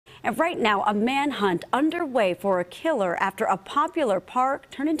And right now, a manhunt underway for a killer after a popular park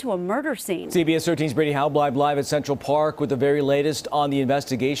turned into a murder scene. CBS 13's Brady Halbleib live at Central Park with the very latest on the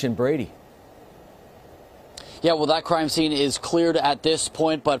investigation. Brady. Yeah, well, that crime scene is cleared at this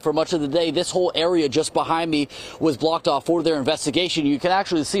point, but for much of the day, this whole area just behind me was blocked off for their investigation. You can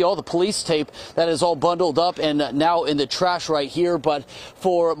actually see all the police tape that is all bundled up and now in the trash right here. But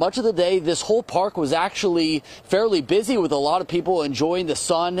for much of the day, this whole park was actually fairly busy with a lot of people enjoying the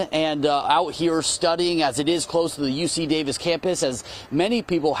sun and out here studying, as it is close to the UC Davis campus, as many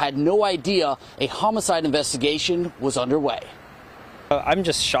people had no idea a homicide investigation was underway. I'm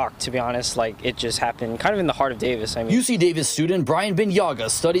just shocked, to be honest. Like, it just happened kind of in the heart of Davis. I mean, UC Davis student Brian Binyaga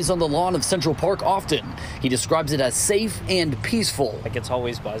studies on the lawn of Central Park often. He describes it as safe and peaceful. like, it's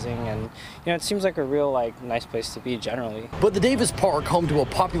always buzzing, and it seems like a real nice place to be generally. But the Davis Park, home to a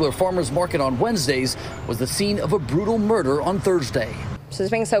popular farmers market on Wednesdays, was the scene of a brutal murder on Thursday. So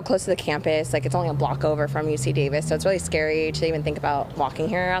it's being so close to the campus, like it's only a block over from UC Davis, so it's really scary to even think about walking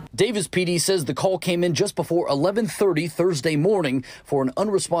here. Davis PD says the call came in just before 11:30 Thursday morning for an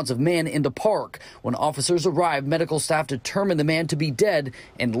unresponsive man in the park. When officers arrived, medical staff determined the man to be dead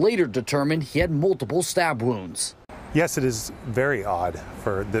and later determined he had multiple stab wounds. Yes, it is very odd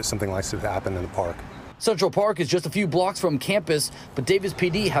for something like this to happen in the park. Central Park is just a few blocks from campus, but Davis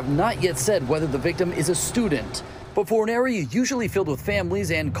PD have not yet said whether the victim is a student. But for an area usually filled with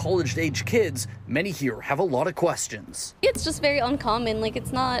families and college-age kids, many here have a lot of questions. It's just very uncommon. Like,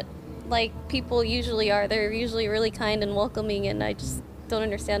 it's not like people usually are. They're usually really kind and welcoming, and I just don't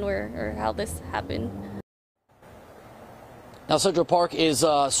understand where or how this happened. Now, Central Park is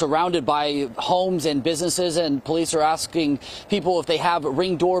surrounded by homes and businesses, and police are asking people if they have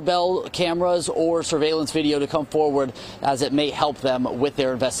Ring doorbell cameras or surveillance video to come forward, as it may help them with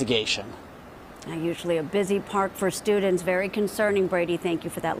their investigation. Now, usually a busy park for students. Very concerning, Brady. Thank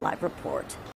you for that live report.